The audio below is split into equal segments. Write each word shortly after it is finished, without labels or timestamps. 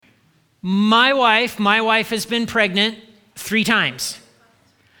My wife has been pregnant 3 times.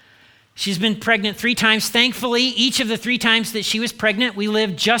 She's been pregnant 3 times. Thankfully, each of the 3 times that she was pregnant, we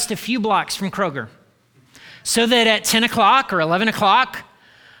lived just a few blocks from Kroger. So that at 10 o'clock or 11 o'clock,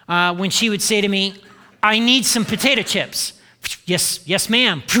 when she would say to me, I need some potato chips. Yes,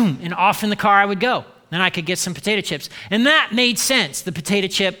 ma'am. And off in the car I would go. Then I could get some potato chips. And that made sense, the potato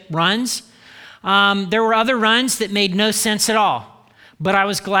chip runs. There were other runs that made no sense at all. But I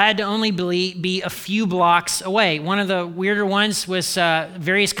was glad to only be a few blocks away. One of the weirder ones was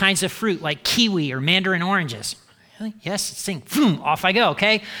various kinds of fruit, like kiwi or mandarin oranges. Really? Yes, sing, boom, off I go,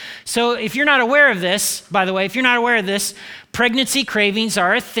 okay? So if you're not aware of this, by the way, pregnancy cravings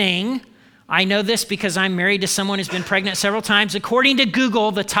are a thing. I know this because I'm married to someone who's been pregnant several times. According to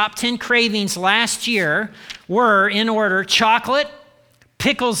Google, the top 10 cravings last year were, in order, chocolate,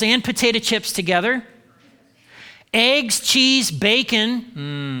 pickles and potato chips together, eggs, cheese,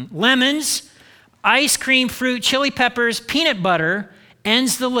 bacon, lemons, ice cream, fruit, chili peppers, peanut butter,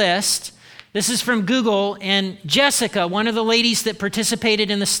 ends the list. This is from Google, and Jessica, one of the ladies that participated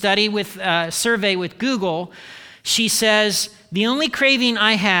in the study with survey with Google, she says, the only craving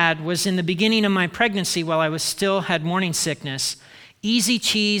I had was in the beginning of my pregnancy while I still had morning sickness, easy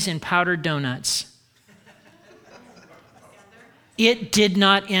cheese and powdered donuts. It did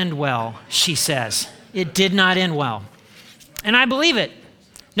not end well, she says. It did not end well. And I believe it.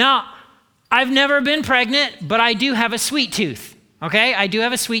 Now, I've never been pregnant, but I do have a sweet tooth, okay? I do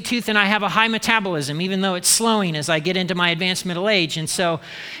have a sweet tooth and I have a high metabolism, even though it's slowing as I get into my advanced middle age. And so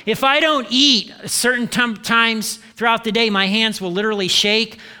if I don't eat certain times throughout the day, my hands will literally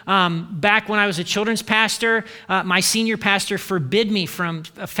shake. Back when I was a children's pastor, my senior pastor forbid me from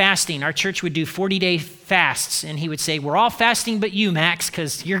fasting. Our church would do 40-day fasts, and he would say, we're all fasting but you, Max,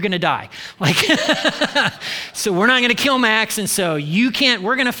 because you're going to die. So we're not going to kill Max, and so you can't,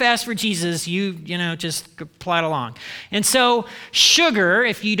 we're going to fast for Jesus. You just plod along. And so sugar,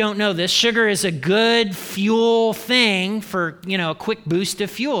 if you don't know this, sugar is a good fuel thing for, a quick boost of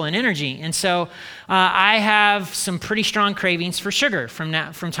fuel and energy. And so I have some pretty strong cravings for sugar from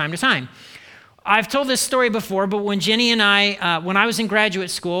time to time. I've told this story before, but when Jenny and I, when I was in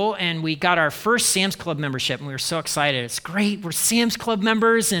graduate school and we got our first Sam's Club membership, and we were so excited. It's great, we're Sam's Club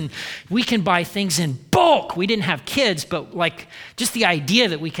members and we can buy things in bulk. We didn't have kids, but just the idea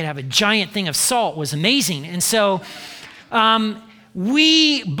that we could have a giant thing of salt was amazing. And so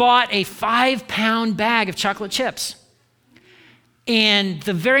we bought a 5-pound bag of chocolate chips. And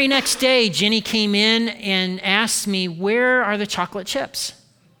the very next day, Jenny came in and asked me, where are the chocolate chips?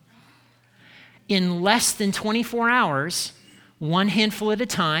 In less than 24 hours, one handful at a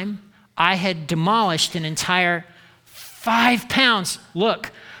time, I had demolished an entire 5 pounds.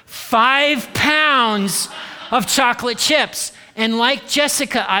 Look, 5 pounds of chocolate chips. And like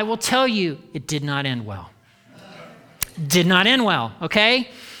Jessica, I will tell you, it did not end well. Did not end well, okay?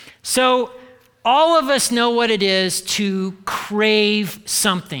 So all of us know what it is to crave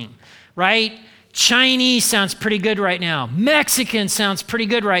something, right? Chinese sounds pretty good right now. Mexican sounds pretty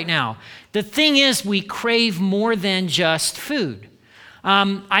good right now. The thing is, we crave more than just food.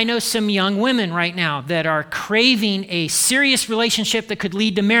 I know some young women right now that are craving a serious relationship that could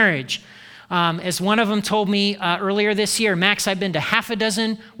lead to marriage. As one of them told me earlier this year, Max, I've been to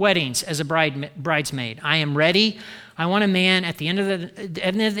 6 weddings as a bridesmaid. I am ready. I want a man at the end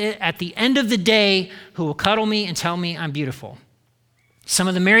of the day who will cuddle me and tell me I'm beautiful. Some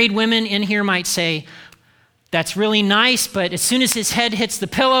of the married women in here might say, that's really nice, but as soon as his head hits the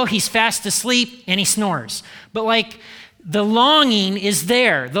pillow, he's fast asleep and he snores. But the longing is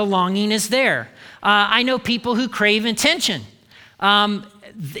there. The longing is there. I know people who crave attention.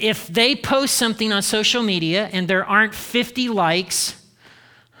 If they post something on social media and there aren't 50 likes,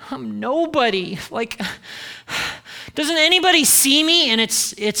 I'm nobody. Doesn't anybody see me? And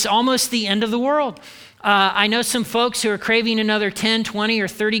it's almost the end of the world. I know some folks who are craving another 10, 20, or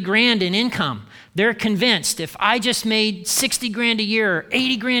 30 grand in income. They're convinced if I just made 60 grand a year, or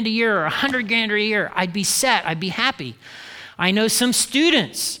 80 grand a year, or 100 grand a year, I'd be set, I'd be happy. I know some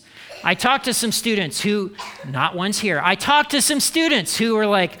students. I talked to some students who, not one's here, I talked to some students who were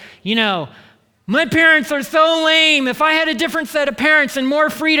like, my parents are so lame. If I had a different set of parents and more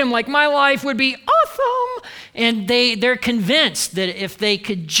freedom, my life would be awesome. And they're convinced that if they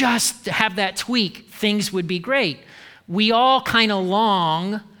could just have that tweak, things would be great. We all kind of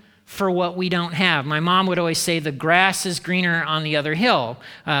long for what we don't have. My mom would always say the grass is greener on the other hill,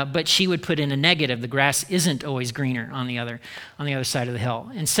 but she would put in a negative. The grass isn't always greener on the other side of the hill.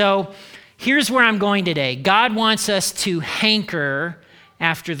 And so here's where I'm going today. God wants us to hanker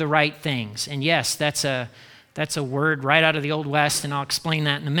after the right things. And yes, that's a That's a word right out of the Old West, and I'll explain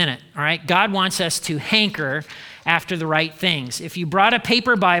that in a minute, all right? God wants us to hanker after the right things. If you brought a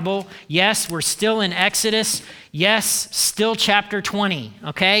paper Bible, yes, we're still in Exodus. Yes, still chapter 20,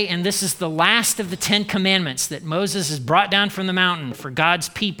 okay? And this is the last of the 10 commandments that Moses has brought down from the mountain for God's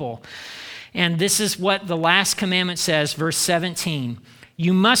people. And this is what the last commandment says, verse 17.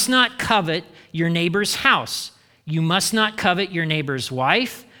 You must not covet your neighbor's house. You must not covet your neighbor's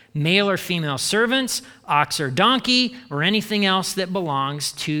wife, male or female servants, ox or donkey, or anything else that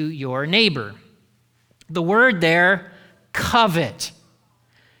belongs to your neighbor. The word there, covet.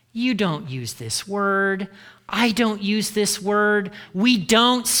 You don't use this word. I don't use this word. We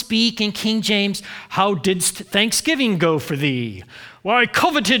don't speak in King James, how didst Thanksgiving go for thee? Well, I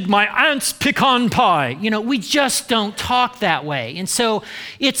coveted my aunt's pecan pie. We just don't talk that way. And so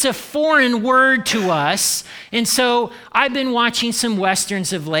it's a foreign word to us. And so I've been watching some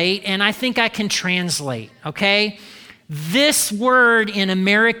Westerns of late, and I think I can translate, okay? This word in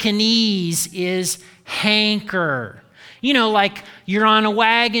Americanese is hanker. Like you're on a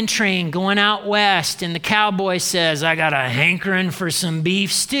wagon train going out west and the cowboy says, I got a hankering for some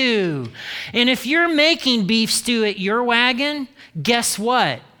beef stew. And if you're making beef stew at your wagon, guess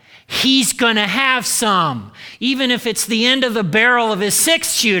what? He's going to have some. Even if it's the end of the barrel of his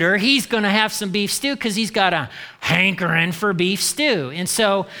 6-shooter, he's going to have some beef stew because he's got a hankering for beef stew. And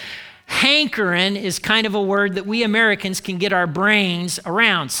so hankering is kind of a word that we Americans can get our brains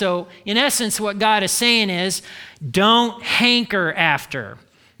around. So in essence, what God is saying is, don't hanker after.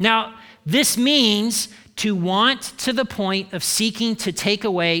 Now, this means to want to the point of seeking to take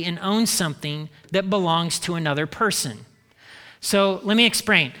away and own something that belongs to another person. So let me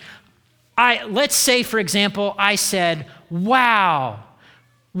explain. Let's say, for example, I said, wow,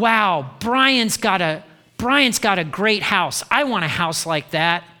 Brian's got a great house. I want a house like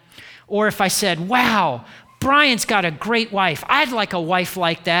that. Or if I said, wow, Brian's got a great wife. I'd like a wife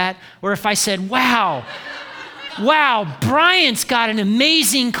like that. Or if I said, wow, Brian's got an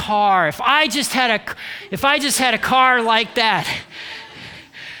amazing car. If I just had a car like that.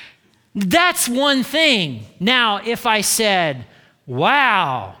 That's one thing. Now, if I said,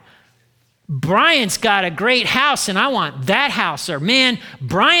 wow, Brian's got a great house and I want that house, or man,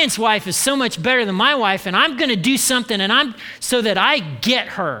 Brian's wife is so much better than my wife and I'm going to do something so that I get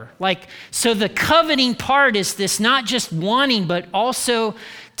her. So the coveting part is this, not just wanting, but also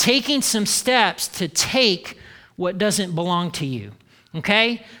taking some steps to take what doesn't belong to you.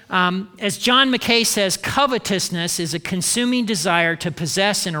 Okay? As John Mackay says, covetousness is a consuming desire to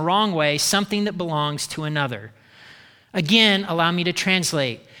possess in a wrong way something that belongs to another. Again, allow me to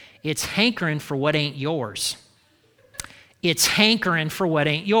translate. It's hankering for what ain't yours. It's hankering for what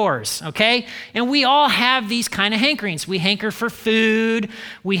ain't yours, okay? And we all have these kind of hankerings. We hanker for food.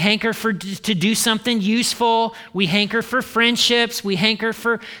 We hanker to do something useful. We hanker for friendships. We hanker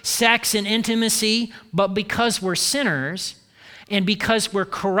for sex and intimacy. But because we're sinners and because we're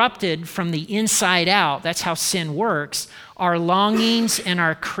corrupted from the inside out, that's how sin works, our longings and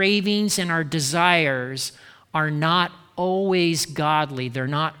our cravings and our desires are not always godly. They're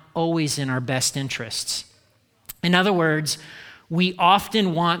not always in our best interests. In other words, we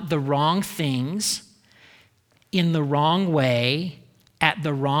often want the wrong things in the wrong way at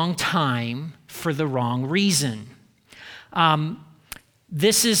the wrong time for the wrong reason.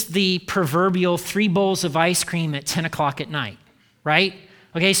 This is the proverbial 3 bowls of ice cream at 10 o'clock at night, right?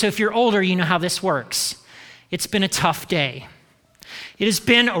 Okay, so if you're older, you know how this works. It's been a tough day. It has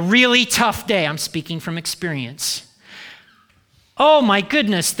been a really tough day. I'm speaking from experience. Oh my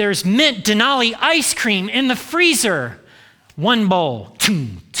goodness, there's mint Denali ice cream in the freezer. 1 bowl,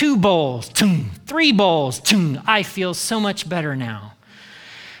 2 bowls, 3 bowls, I feel so much better now.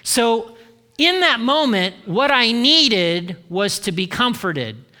 So in that moment, what I needed was to be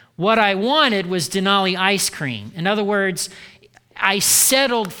comforted. What I wanted was Denali ice cream. In other words, I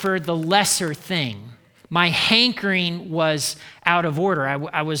settled for the lesser thing. My hankering was out of order.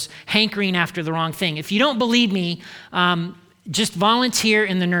 I was hankering after the wrong thing. If you don't believe me, just volunteer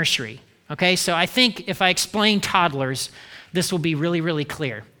in the nursery, okay? So I think if I explain toddlers, this will be really, really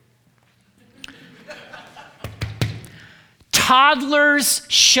clear. Toddlers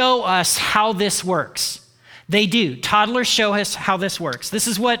show us how this works. They do. Toddlers show us how this works. This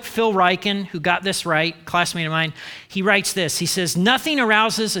is what Phil Ryken, who got this right, classmate of mine, he writes this. He says, nothing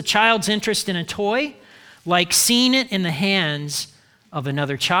arouses a child's interest in a toy like seeing it in the hands of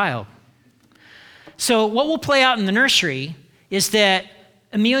another child. So what will play out in the nursery is that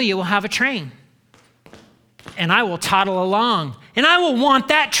Amelia will have a train and I will toddle along and I will want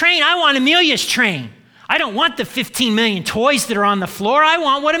that train. I want Amelia's train. I don't want the 15 million toys that are on the floor. I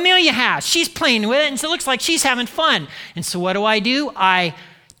want what Amelia has. She's playing with it, and so it looks like she's having fun. And so what do? I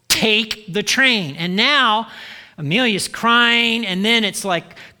take the train. And now Amelia's crying, and then it's like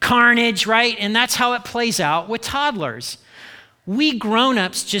carnage, right? And that's how it plays out with toddlers. We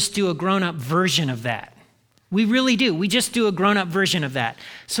grown-ups just do a grown-up version of that. We really do. We just do a grown-up version of that.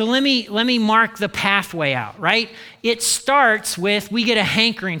 So let me mark the pathway out, right? It starts with we get a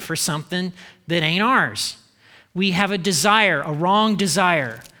hankering for something that ain't ours. We have a desire, a wrong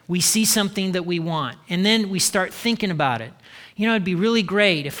desire. We see something that we want, and then we start thinking about it. You know, it'd be really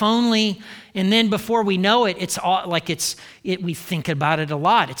great if only, and then before we know it, it's all like we think about it a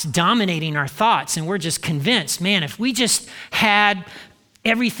lot. It's dominating our thoughts, and we're just convinced, man, if we just had,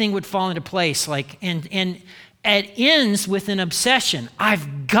 everything would fall into place. And it ends with an obsession.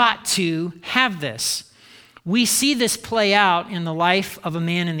 I've got to have this. We see this play out in the life of a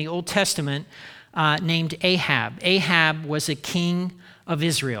man in the Old Testament named Ahab. Ahab was a king of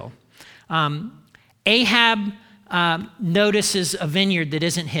Israel. Ahab notices a vineyard that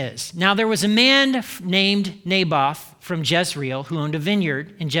isn't his. Now, there was a man named Naboth from Jezreel who owned a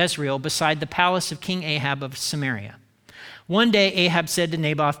vineyard in Jezreel beside the palace of King Ahab of Samaria. One day, Ahab said to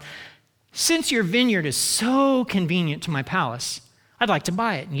Naboth, "Since your vineyard is so convenient to my palace, I'd like to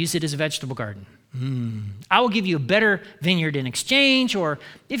buy it and use it as a vegetable garden. I will give you a better vineyard in exchange, or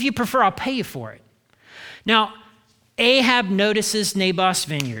if you prefer, I'll pay you for it." Now, Ahab notices Naboth's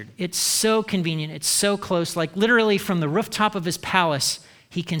vineyard. It's so convenient. It's so close. Like literally from the rooftop of his palace,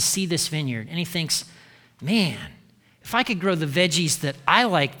 he can see this vineyard. And he thinks, man, if I could grow the veggies that I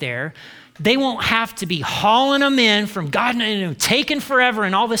like there, they won't have to be hauling them in from God, taking forever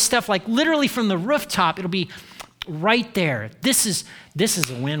and all this stuff. Like literally from the rooftop, it'll be right there. This is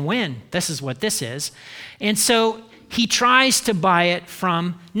a win-win. This is what this is. And so he tries to buy it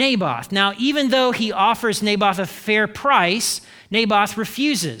from Naboth. Now, even though he offers Naboth a fair price, Naboth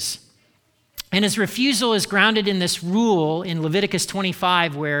refuses. And his refusal is grounded in this rule in Leviticus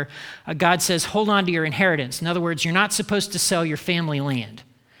 25 where God says, hold on to your inheritance. In other words, you're not supposed to sell your family land.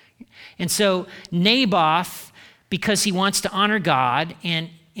 And so Naboth, because he wants to honor God and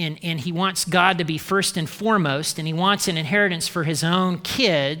he wants God to be first and foremost, and he wants an inheritance for his own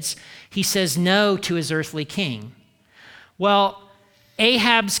kids, he says no to his earthly king. Well,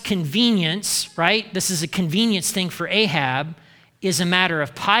 Ahab's convenience, right? This is a convenience thing for Ahab, is a matter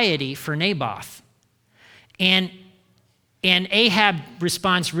of piety for Naboth. And Ahab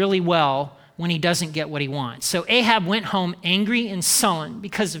responds really well when he doesn't get what he wants. So Ahab went home angry and sullen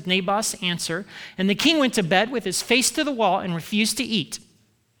because of Naboth's answer, and the king went to bed with his face to the wall and refused to eat.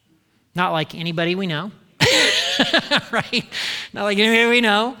 Not like anybody we know, right? Not like anybody we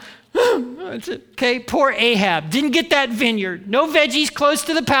know. Okay, poor Ahab didn't get that vineyard. No veggies close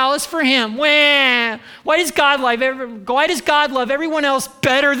to the palace for him. Wah. Why does God love everyone else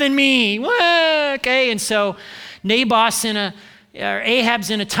better than me? Wah. Okay, and so Ahab's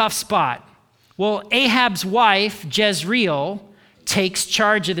in a tough spot. Well, Ahab's wife, Jezreel, takes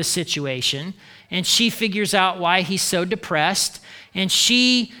charge of the situation, and she figures out why he's so depressed, and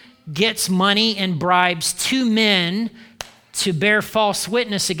she gets money and bribes two men to bear false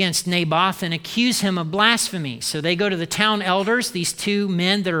witness against Naboth and accuse him of blasphemy. So they go to the town elders, these two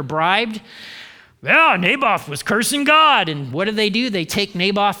men that are bribed. Well, Naboth was cursing God. And what do? They take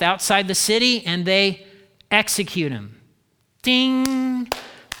Naboth outside the city and they execute him. Ding,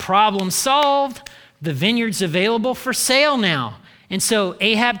 problem solved. The vineyard's available for sale now. And so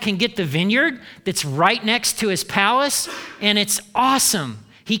Ahab can get the vineyard that's right next to his palace, and it's awesome.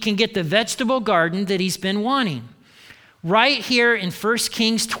 He can get the vegetable garden that he's been wanting. Right here in 1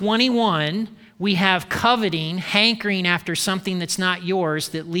 Kings 21, we have coveting, hankering after something that's not yours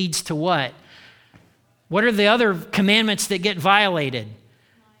that leads to what? What are the other commandments that get violated?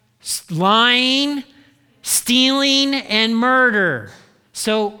 Lying, stealing, and murder.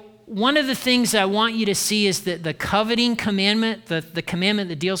 So one of the things I want you to see is that the coveting commandment, the commandment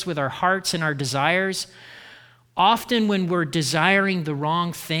that deals with our hearts and our desires, often when we're desiring the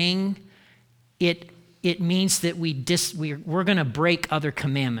wrong thing, it means that we're going to break other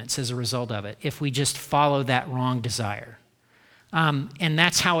commandments as a result of it if we just follow that wrong desire. And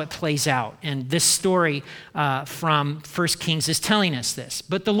that's how it plays out. And this story from 1 Kings is telling us this.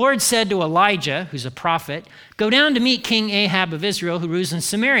 But the Lord said to Elijah, who's a prophet, "Go down to meet King Ahab of Israel, who rules in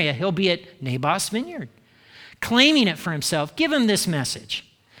Samaria. He'll be at Naboth's vineyard, claiming it for himself. Give him this message.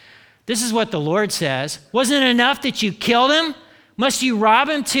 This is what the Lord says. Wasn't it enough that you killed him? Must you rob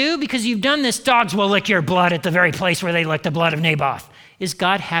him too? Because you've done this. Dogs will lick your blood at the very place where they licked the blood of Naboth." Is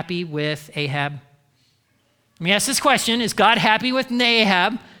God happy with Ahab? Let me ask this question. Is God happy with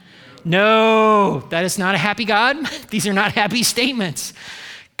Ahab? No, that is not a happy God. These are not happy statements.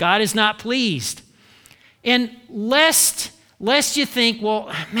 God is not pleased. And lest you think,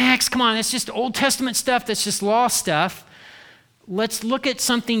 well, Max, come on, that's just Old Testament stuff, that's just law stuff. Let's look at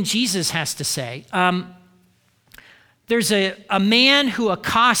something Jesus has to say. There's a man who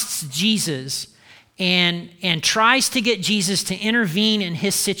accosts Jesus and tries to get Jesus to intervene in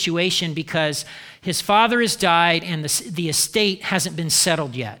his situation because his father has died and the estate hasn't been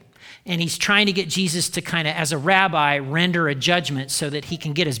settled yet. And he's trying to get Jesus to kind of, as a rabbi, render a judgment so that he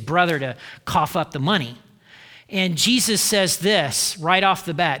can get his brother to cough up the money. And Jesus says this right off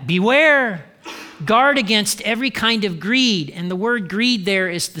the bat, beware, guard against every kind of greed. And the word greed there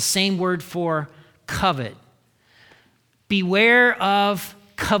is the same word for covet. Beware of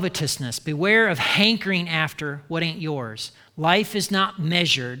covetousness. Beware of hankering after what ain't yours. Life is not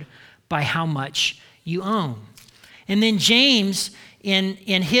measured by how much you own. And then James, in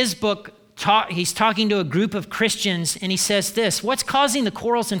his book, he's talking to a group of Christians, and he says this, what's causing the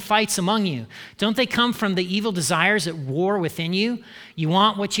quarrels and fights among you? Don't they come from the evil desires at war within you? You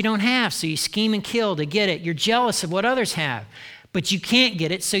want what you don't have, so you scheme and kill to get it. You're jealous of what others have, but you can't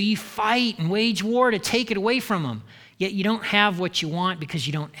get it, so you fight and wage war to take it away from them. Yet you don't have what you want because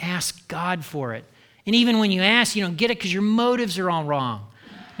you don't ask God for it. And even when you ask, you don't get it because your motives are all wrong.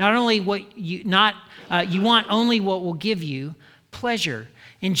 Not only you want only what will give you pleasure.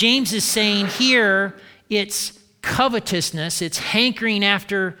 And James is saying here, it's covetousness, it's hankering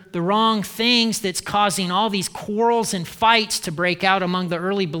after the wrong things that's causing all these quarrels and fights to break out among the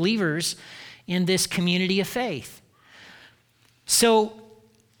early believers in this community of faith. So,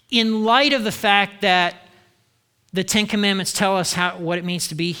 in light of the fact that the Ten Commandments tell us what it means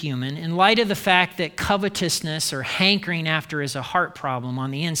to be human, in light of the fact that covetousness or hankering after is a heart problem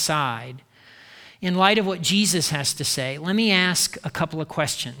on the inside, in light of what Jesus has to say, let me ask a couple of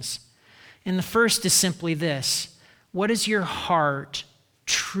questions. And the first is simply this. What does your heart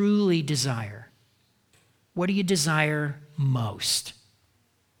truly desire? What do you desire most?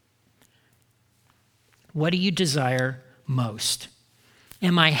 What do you desire most?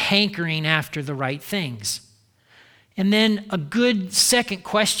 Am I hankering after the right things? And then a good second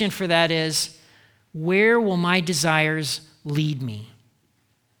question for that is, where will my desires lead me?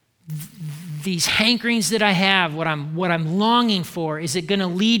 These hankerings that I have, what I'm longing for, is it going to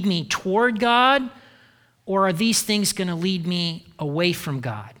lead me toward God, or are these things going to lead me away from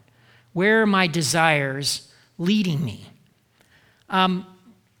God? Where are my desires leading me?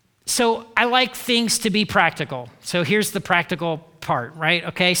 So I like things to be practical. So here's the practical part, right?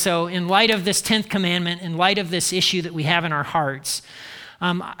 Okay, so in light of this 10th commandment, in light of this issue that we have in our hearts,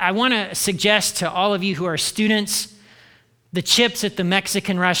 I want to suggest to all of you who are students, the chips at the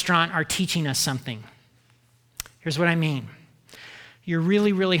Mexican restaurant are teaching us something. Here's what I mean. You're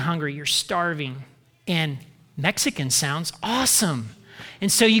really, really hungry. You're starving. And Mexican sounds awesome.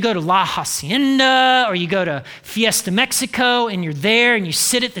 And so you go to La Hacienda or you go to Fiesta Mexico and you're there and you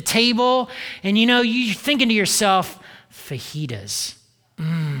sit at the table and you're thinking to yourself, fajitas.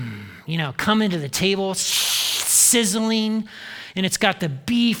 Come into the table, sizzling, and it's got the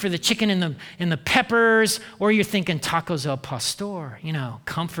beef or the chicken and the peppers, or you're thinking tacos al pastor,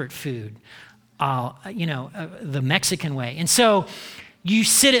 comfort food, the Mexican way. And so you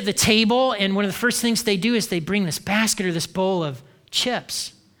sit at the table, and one of the first things they do is they bring this basket or this bowl of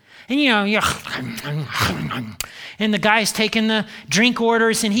chips. And and the guy's taking the drink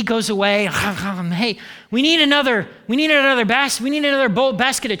orders, and he goes away. Hey, we need another basket. We need another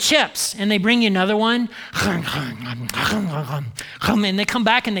basket of chips. And they bring you another one. And they come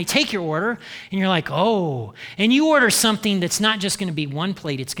back and they take your order, and you're like, oh. And you order something that's not just going to be one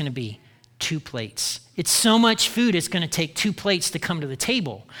plate. It's going to be 2 plates. It's so much food, it's going to take 2 plates to come to the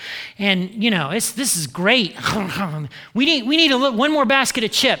table. And, this is great. We need one more basket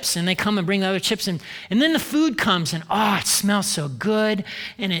of chips. And they come and bring the other chips. And then the food comes, and, it smells so good.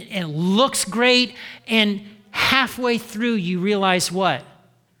 And it looks great. And halfway through, you realize what?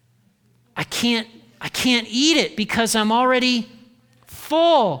 I can't eat it because I'm already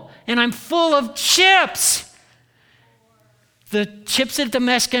full. And I'm full of chips. The chips at the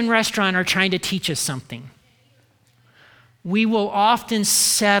Mexican restaurant are trying to teach us something. We will often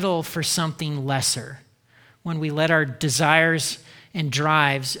settle for something lesser when we let our desires and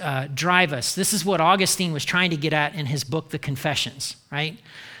drives drive us. This is what Augustine was trying to get at in his book, The Confessions, right?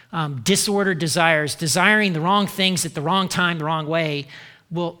 Disordered desires, desiring the wrong things at the wrong time, the wrong way,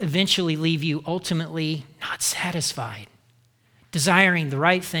 will eventually leave you ultimately not satisfied. Desiring the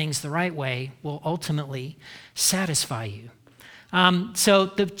right things the right way will ultimately satisfy you. So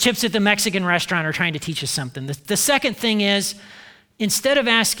the chips at the Mexican restaurant are trying to teach us something. The second thing is instead of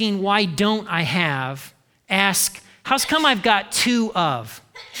asking, why don't I have, ask, how's come I've got 2 of?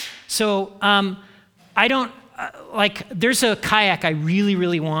 So I don't, there's a kayak I really,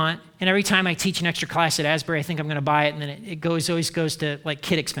 really want. And every time I teach an extra class at Asbury, I think I'm going to buy it. And then it always goes to like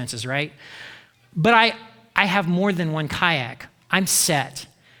kid expenses, right? But I have more than one kayak. I'm set.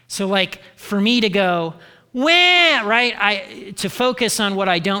 So like for me to go, right? To focus on what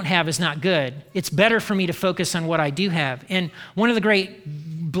I don't have is not good. It's better for me to focus on what I do have. And one of the great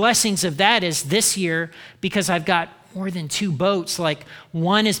blessings of that is this year, because I've got more than 2 boats, like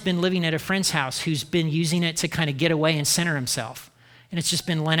one has been living at a friend's house who's been using it to kind of get away and center himself. And it's just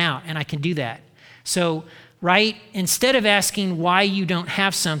been lent out, and I can do that. So, right, instead of asking why you don't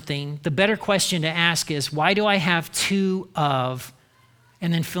have something, the better question to ask is, why do I have 2 of,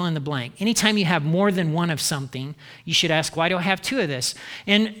 and then fill in the blank. Anytime you have more than 1 of something, you should ask, why do I have 2 of this?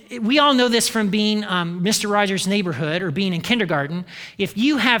 And we all know this from being Mr. Rogers' neighborhood or being in kindergarten. If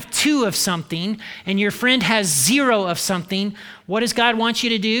you have 2 of something and your friend has 0 of something, what does God want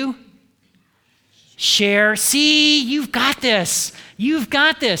you to do? Share. See, you've got this. You've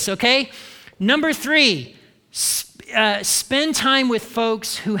got this, okay? Number 3, spend time with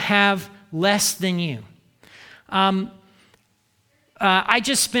folks who have less than you. I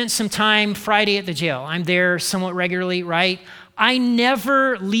just spent some time Friday at the jail. I'm there somewhat regularly, right? I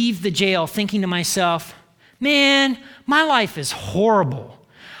never leave the jail thinking to myself, man, my life is horrible.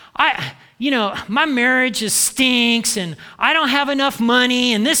 My marriage just stinks and I don't have enough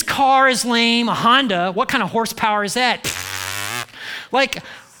money and this car is lame. A Honda, what kind of horsepower is that? Like,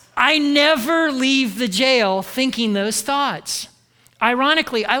 I never leave the jail thinking those thoughts.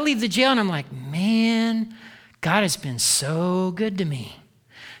 Ironically, I leave the jail and I'm like, man, God has been so good to me.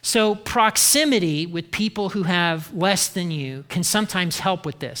 So proximity with people who have less than you can sometimes help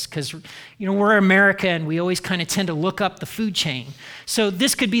with this because, we're America and we always kind of tend to look up the food chain. So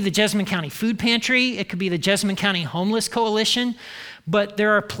this could be the Jessamine County Food Pantry. It could be the Jessamine County Homeless Coalition. But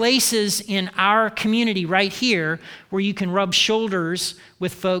there are places in our community right here where you can rub shoulders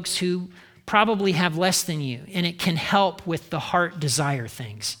with folks who probably have less than you. And it can help with the heart desire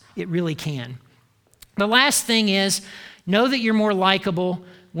things. It really can. The last thing is, know that you're more likable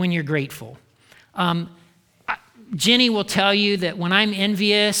when you're grateful. Jenny will tell you that when I'm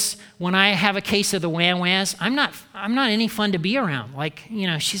envious, when I have a case of the wah-wahs, I'm not any fun to be around. Like,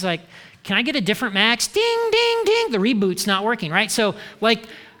 she's like, can I get a different Max? Ding, ding, ding. The reboot's not working, right? So like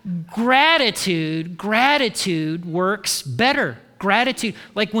gratitude works better. Gratitude,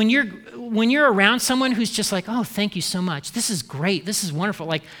 like when you're around someone who's just like, oh, thank you so much. This is great. This is wonderful.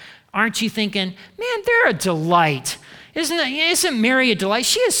 Like, aren't you thinking, man, they're a delight. Isn't Mary a delight?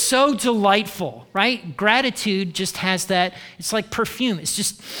 She is so delightful, right? Gratitude just has that. It's like perfume. It's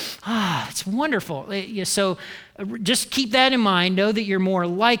just, it's wonderful. So just keep that in mind. Know that you're more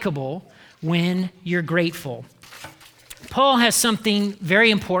likable when you're grateful. Paul has something very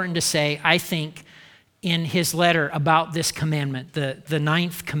important to say, I think, in his letter about this commandment, the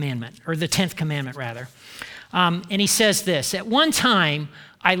 9th commandment, or the 10th commandment, rather. And he says this, at one time,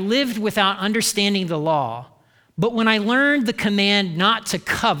 I lived without understanding the law, but when I learned the command not to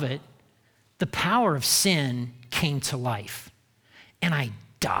covet, the power of sin came to life, and I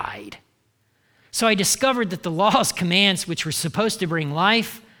died. So I discovered that the law's commands, which were supposed to bring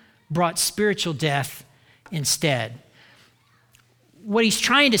life, brought spiritual death instead. What he's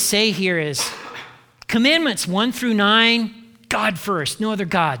trying to say here is, commandments 1 through 9, God first, no other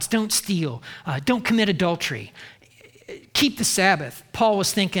gods, don't steal, don't commit adultery, keep the Sabbath. Paul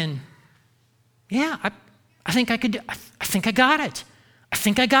was thinking, yeah, I think I could, I think I got it. I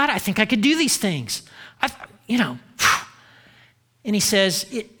think I got it. I think I could do these things. And he says,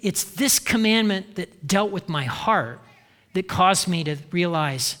 it's this commandment that dealt with my heart that caused me to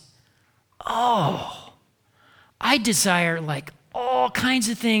realize, I desire like all kinds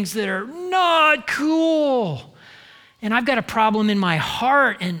of things that are not cool. And I've got a problem in my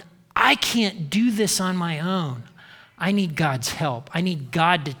heart and I can't do this on my own. I need God's help. I need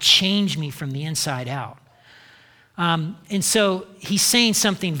God to change me from the inside out. And so he's saying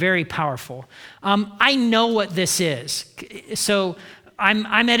something very powerful. I know what this is. So I'm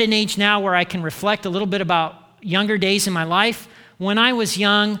at an age now where I can reflect a little bit about younger days in my life. When I was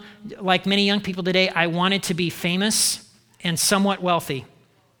young, like many young people today, I wanted to be famous and somewhat wealthy.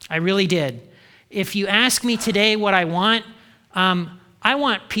 I really did. If you ask me today what I want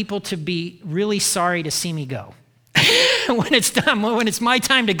people to be really sorry to see me go. When it's done, when it's my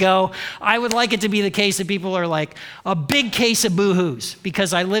time to go, I would like it to be the case that people are like a big case of boo-hoos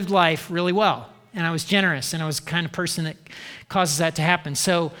because I lived life really well and I was generous and I was the kind of person that causes that to happen.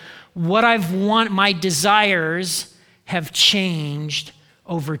 So what my desires have changed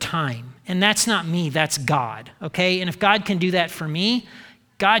over time. And that's not me, that's God, okay? And if God can do that for me,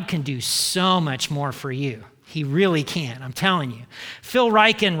 God can do so much more for you. He really can, I'm telling you. Phil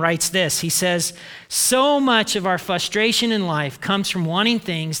Ryken writes this. He says, so much of our frustration in life comes from wanting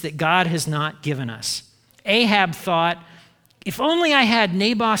things that God has not given us. Ahab thought, if only I had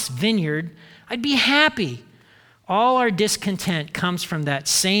Naboth's vineyard, I'd be happy. All our discontent comes from that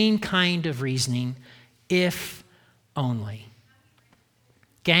same kind of reasoning, if only.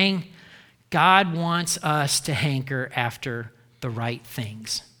 Gang, God wants us to hanker after the right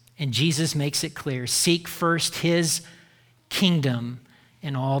things. And Jesus makes it clear, seek first his kingdom,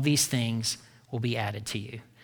 and all these things will be added to you.